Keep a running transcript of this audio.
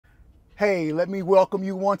Hey, let me welcome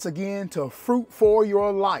you once again to Fruit for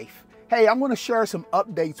Your Life. Hey, I'm going to share some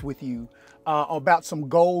updates with you about some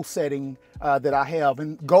goal setting that I have.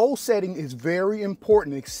 And goal setting is very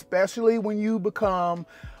important, especially when you become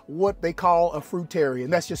what they call a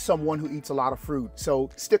fruitarian. That's just someone who eats a lot of fruit.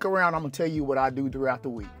 So stick around, I'm going to tell you what I do throughout the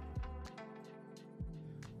week.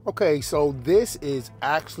 Okay, so this is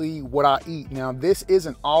actually what I eat. Now, this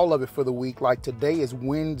isn't all of it for the week. Like today is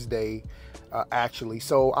Wednesday, actually.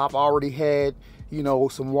 So I've already had,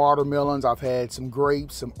 some watermelons. I've had some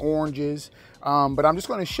grapes, some oranges. But I'm just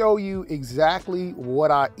going to show you exactly what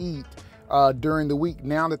I eat during the week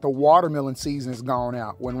now that the watermelon season has gone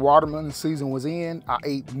out. When watermelon season was in, I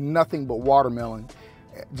ate nothing but watermelon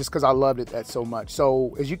just because I loved it that so much.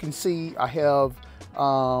 So as you can see, I have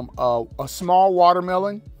a small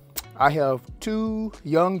watermelon. I have 2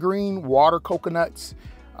 young green water coconuts.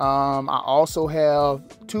 I also have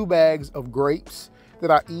 2 bags of grapes that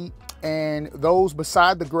I eat. And those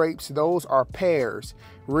beside the grapes, those are pears,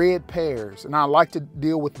 red pears. And I like to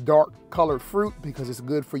deal with dark colored fruit because it's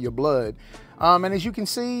good for your blood. And as you can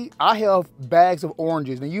see, I have bags of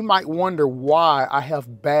oranges. Now you might wonder why I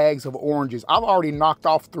have bags of oranges. I've already knocked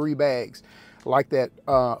off 3 bags like that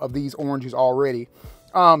of these oranges already.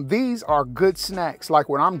 These are good snacks. Like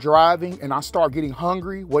when I'm driving and I start getting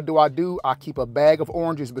hungry, what do? I keep a bag of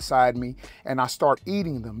oranges beside me and I start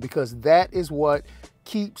eating them because that is what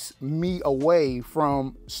keeps me away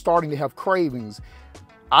from starting to have cravings.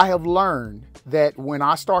 I have learned that when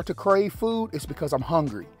I start to crave food, it's because I'm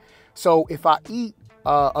hungry. So if I eat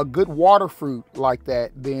a good water fruit like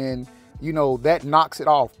that, then that knocks it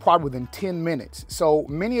off probably within 10 minutes. So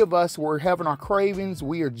many of us, we're having our cravings,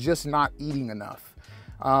 we are just not eating enough.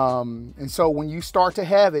 And so when you start to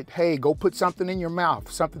have it, hey, go put something in your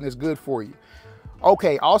mouth, something that's good for you.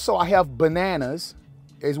 Okay, also I have bananas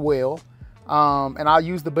as well. And I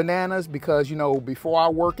use the bananas because, before I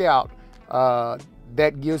work out,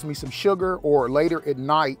 that gives me some sugar, or later at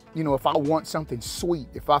night, if I want something sweet,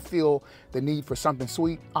 if I feel the need for something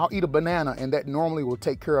sweet, I'll eat a banana, and that normally will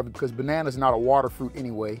take care of it because banana is not a water fruit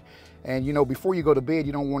anyway. And, before you go to bed,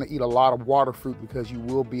 you don't want to eat a lot of water fruit because you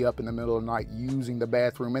will be up in the middle of the night using the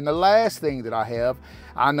bathroom. And the last thing that I have,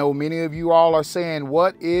 I know many of you all are saying,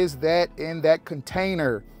 what is that in that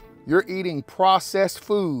container? You're eating processed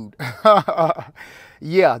food.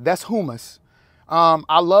 Yeah, that's hummus.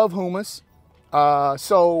 I love hummus.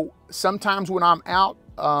 So sometimes when I'm out,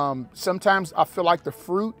 sometimes I feel like the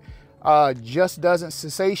fruit just doesn't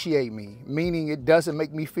satiate me, meaning it doesn't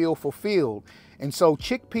make me feel fulfilled. And so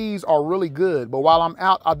chickpeas are really good, but while I'm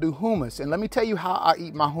out, I do hummus. And let me tell you how I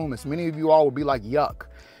eat my hummus. Many of you all will be like, yuck.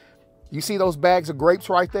 You see those bags of grapes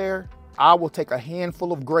right there? I will take a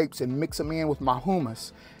handful of grapes and mix them in with my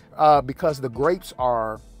hummus because the grapes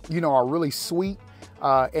are really sweet.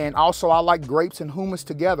 And also I like grapes and hummus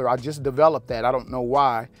together. I just developed that. I don't know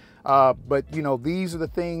why. But these are the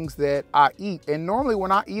things that I eat. And normally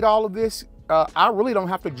when I eat all of this, I really don't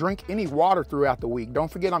have to drink any water throughout the week.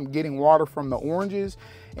 Don't forget, I'm getting water from the oranges,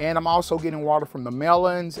 and I'm also getting water from the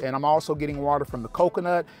melons, and I'm also getting water from the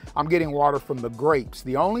coconut. I'm getting water from the grapes.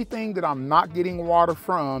 The only thing that I'm not getting water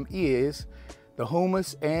from is the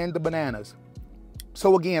hummus and the bananas.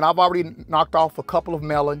 So again, I've already knocked off a couple of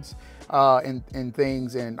melons and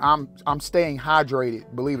things, and I'm staying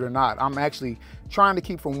hydrated, believe it or not. I'm actually trying to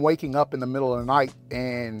keep from waking up in the middle of the night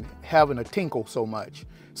and having a tinkle so much.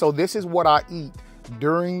 So this is what I eat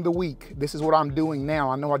during the week. This is what I'm doing now.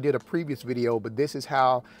 I know I did a previous video, but this is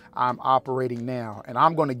how I'm operating now. And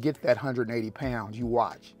I'm going to get that 180 pounds. You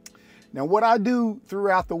watch. Now, what I do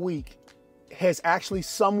throughout the week has actually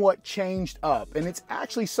somewhat changed up, and it's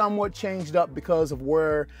actually somewhat changed up because of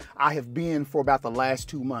where I have been for about the last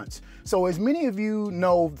 2 months. So as many of you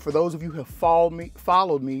know, for those of you who have followed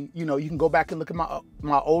me, you can go back and look at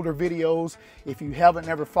my older videos if you haven't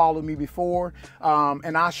ever followed me before,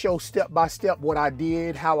 and I show step by step what I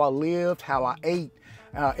did, how I lived, how I ate,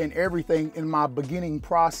 and everything in my beginning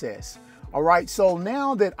process. All right, so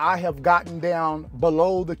now that I have gotten down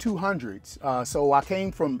below the 200s, so I came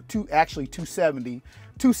from 270,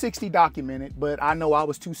 260 documented, but I know I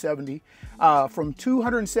was 270. From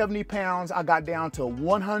 270 pounds, I got down to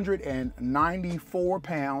 194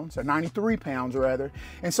 pounds, or 93 pounds rather.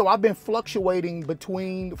 And so I've been fluctuating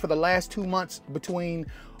for the last 2 months, between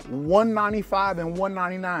 195 and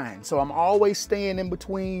 199. So I'm always staying in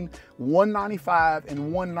between 195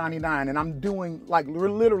 and 199. And I'm doing,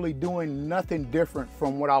 literally doing nothing different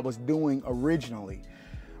from what I was doing originally.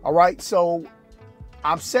 All right, so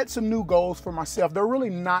I've set some new goals for myself. They're really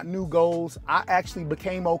not new goals. I actually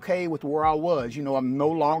became okay with where I was. You know, I'm no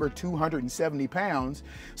longer 270 pounds.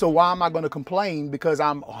 So why am I going to complain because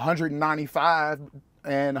I'm 195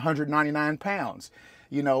 and 199 pounds?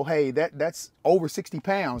 You know, hey, that's over 60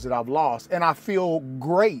 pounds that I've lost. And I feel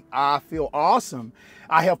great. I feel awesome.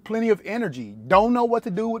 I have plenty of energy. Don't know what to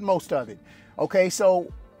do with most of it. Okay,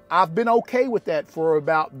 so I've been okay with that for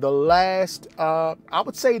about the last, I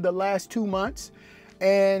would say the last 2 months.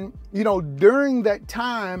 And, you know, during that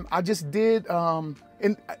time, I just did,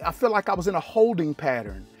 and I feel like I was in a holding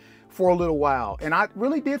pattern for a little while. And I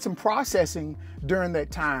really did some processing during that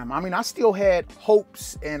time. I mean, I still had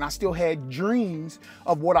hopes and I still had dreams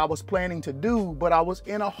of what I was planning to do, but I was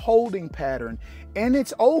in a holding pattern. And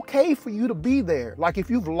it's okay for you to be there. Like if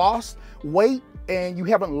you've lost weight and you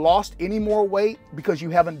haven't lost any more weight because you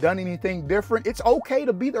haven't done anything different, it's okay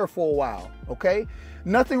to be there for a while, okay?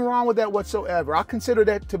 Nothing wrong with that whatsoever. I consider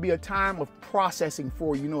that to be a time of processing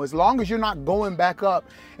for you. You know, as long as you're not going back up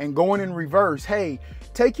and going in reverse, hey,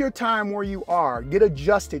 take your time where you are, get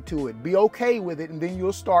adjusted to it, be okay with it, and then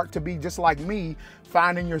you'll start to be just like me,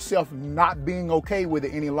 finding yourself not being okay with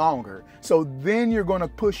it any longer. So then you're going to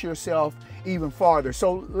push yourself even farther.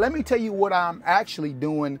 So let me tell you what I'm actually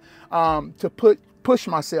doing to push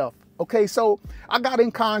myself. Okay, so I got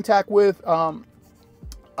in contact with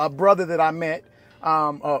a brother that I met.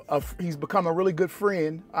 He's become a really good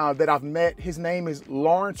friend that I've met. His name is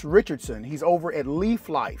Lawrence Richardson. He's over at Leaf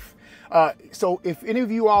Life. So if any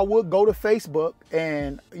of you all would go to Facebook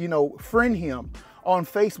and, you know, friend him on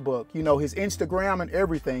Facebook, you know, his Instagram and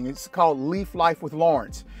everything, it's called Leaf Life with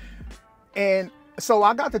Lawrence. And so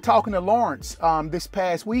I got to talking to Lawrence this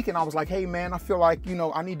past week, and I was like, hey man, I feel like, you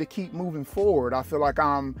know, I need to keep moving forward. I feel like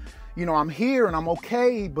I'm here and I'm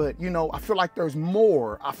okay, but you know, I feel like there's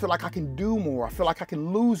more. I feel like I can do more. I feel like I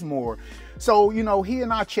can lose more. So, you know, he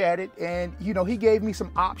and I chatted and, you know, he gave me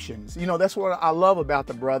some options. You know, that's what I love about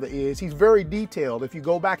the brother is he's very detailed. If you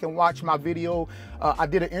go back and watch my video, I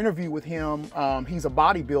did an interview with him. He's a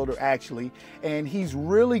bodybuilder actually, and he's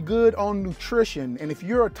really good on nutrition. And if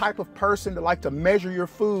you're a type of person that like to measure your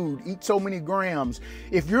food, eat so many grams,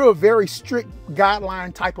 if you're a very strict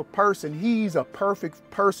guideline type of person, he's a perfect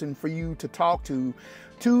person for you to talk to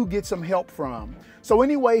get some help from. So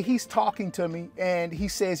anyway, he's talking to me and he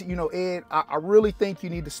says, you know, Ed, I really think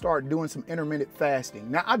you need to start doing some intermittent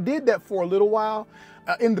fasting. Now I did that for a little while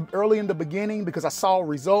early in the beginning because I saw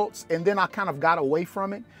results, and then I kind of got away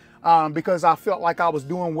from it because I felt like I was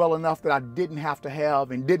doing well enough that I didn't have to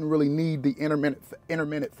have and didn't really need the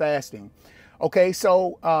intermittent fasting. Okay,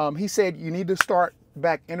 so he said you need to start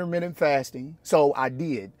back intermittent fasting. So I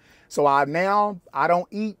did. So I don't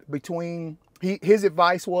eat between, his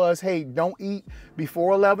advice was, hey, don't eat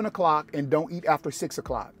before 11 o'clock and don't eat after 6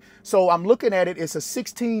 o'clock. So I'm looking at it, it's a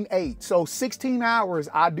 16-8. So 16 hours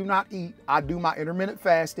I do not eat. I do my intermittent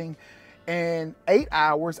fasting, and 8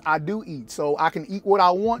 hours I do eat. So I can eat what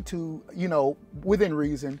I want to, you know, within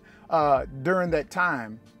reason during that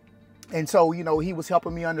time. And so, you know, he was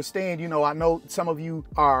helping me understand, you know, I know some of you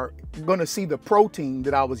are going to see the protein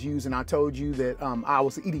that I was using. I told you that I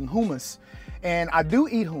was eating hummus, and I do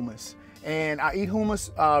eat hummus. And I eat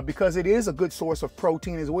hummus because it is a good source of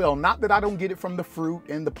protein as well. Not that I don't get it from the fruit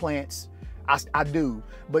and the plants. I do.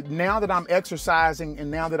 But now that I'm exercising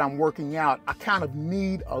and now that I'm working out, I kind of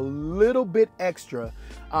need a little bit extra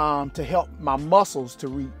to help my muscles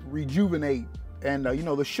to rejuvenate. And, you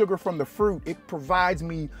know, the sugar from the fruit, it provides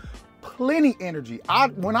me plenty energy.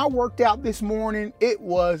 When I worked out this morning,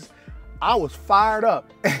 I was fired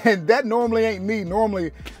up. And that normally ain't me.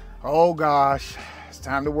 Normally, oh gosh, it's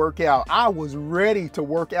time to work out. I was ready to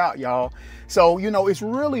work out, y'all. So, you know, it's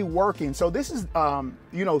really working. So this is,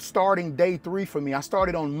 you know, starting day 3 for me. I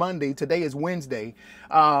started on Monday. Today is Wednesday.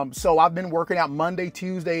 So I've been working out Monday,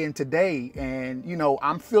 Tuesday, and today. And, you know,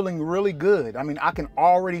 I'm feeling really good. I mean, I can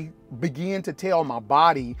already begin to tell my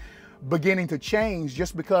body beginning to change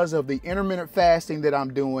just because of the intermittent fasting that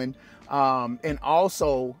I'm doing. And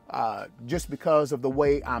also just because of the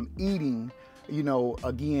way I'm eating, you know,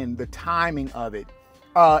 again, the timing of it.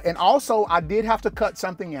 And also I did have to cut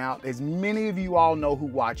something out. As many of you all know who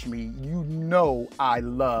watch me, you know I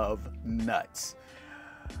love nuts.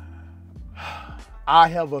 I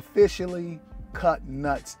have officially cut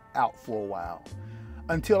nuts out for a while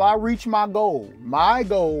until I reach my goal. My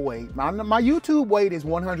goal weight, my YouTube weight is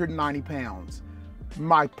 190 pounds.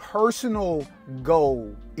 My personal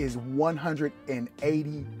goal is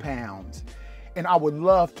 180 pounds. And I would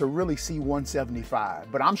love to really see 175,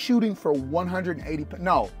 but I'm shooting for 180.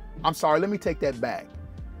 No, I'm sorry, let me take that back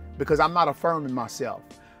because I'm not affirming myself.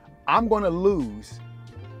 I'm gonna lose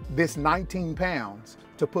this 19 pounds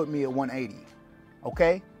to put me at 180.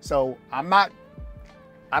 Okay, so I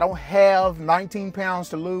don't have 19 pounds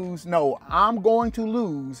to lose. No, I'm going to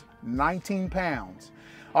lose 19 pounds.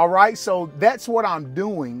 All right, so that's what I'm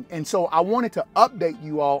doing. And so I wanted to update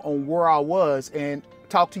you all on where I was and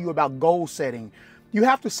talk to you about goal setting. You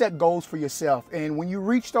have to set goals for yourself. And when you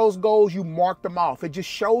reach those goals, you mark them off. It just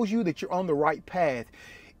shows you that you're on the right path.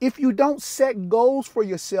 If you don't set goals for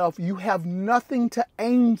yourself, you have nothing to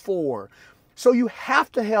aim for. So you have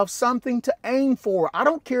to have something to aim for. I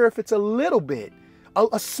don't care if it's a little bit.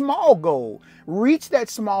 A small goal. Reach that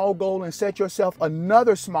small goal and set yourself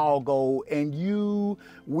another small goal, and you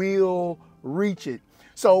will reach it.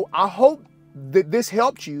 So I hope that this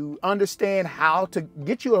helped you understand how to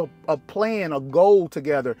get you a plan, a goal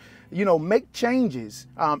together. You know, make changes.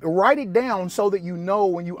 Write it down so that you know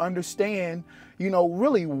when you understand, you know,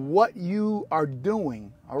 really what you are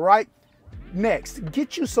doing. All right. Next,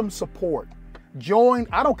 get you some support. Join,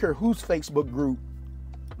 I don't care whose Facebook group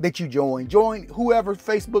that you join whoever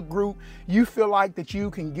Facebook group you feel like that you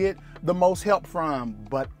can get the most help from.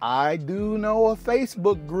 But I do know a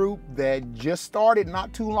Facebook group that just started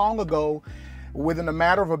not too long ago, within a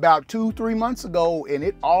matter of about 2-3 months ago, and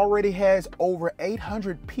it already has over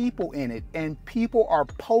 800 people in it, and people are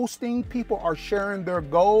posting, people are sharing their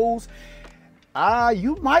goals.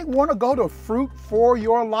 You might want to go to Fruit for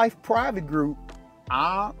Your Life private group.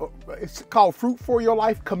 It's called Fruit for Your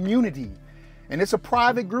Life Community. And it's a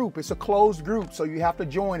private group. It's a closed group, so you have to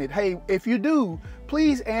join it. Hey, if you do,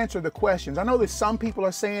 please answer the questions. I know that some people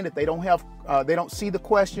are saying that they don't see the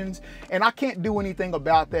questions, and I can't do anything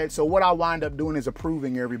about that. So what I wind up doing is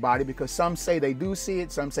approving everybody, because some say they do see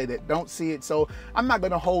it, some say they don't see it. So I'm not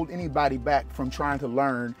going to hold anybody back from trying to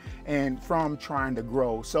learn and from trying to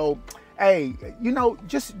grow. So hey, you know,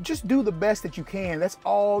 just do the best that you can. That's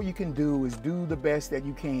all you can do, is do the best that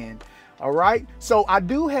you can. All right. So I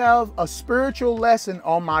do have a spiritual lesson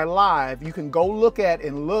on my live. You can go look at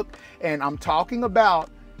and I'm talking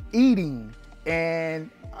about eating,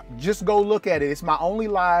 and just go look at it. It's my only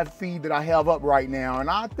live feed that I have up right now. And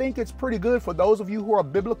I think it's pretty good for those of you who are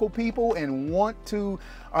biblical people and want to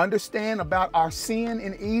understand about our sin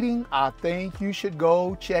in eating. I think you should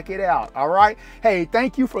go check it out. All right. Hey,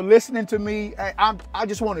 thank you for listening to me. I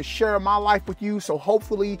just want to share my life with you, so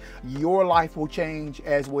hopefully your life will change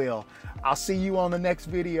as well. I'll see you on the next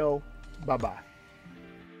video. Bye-bye.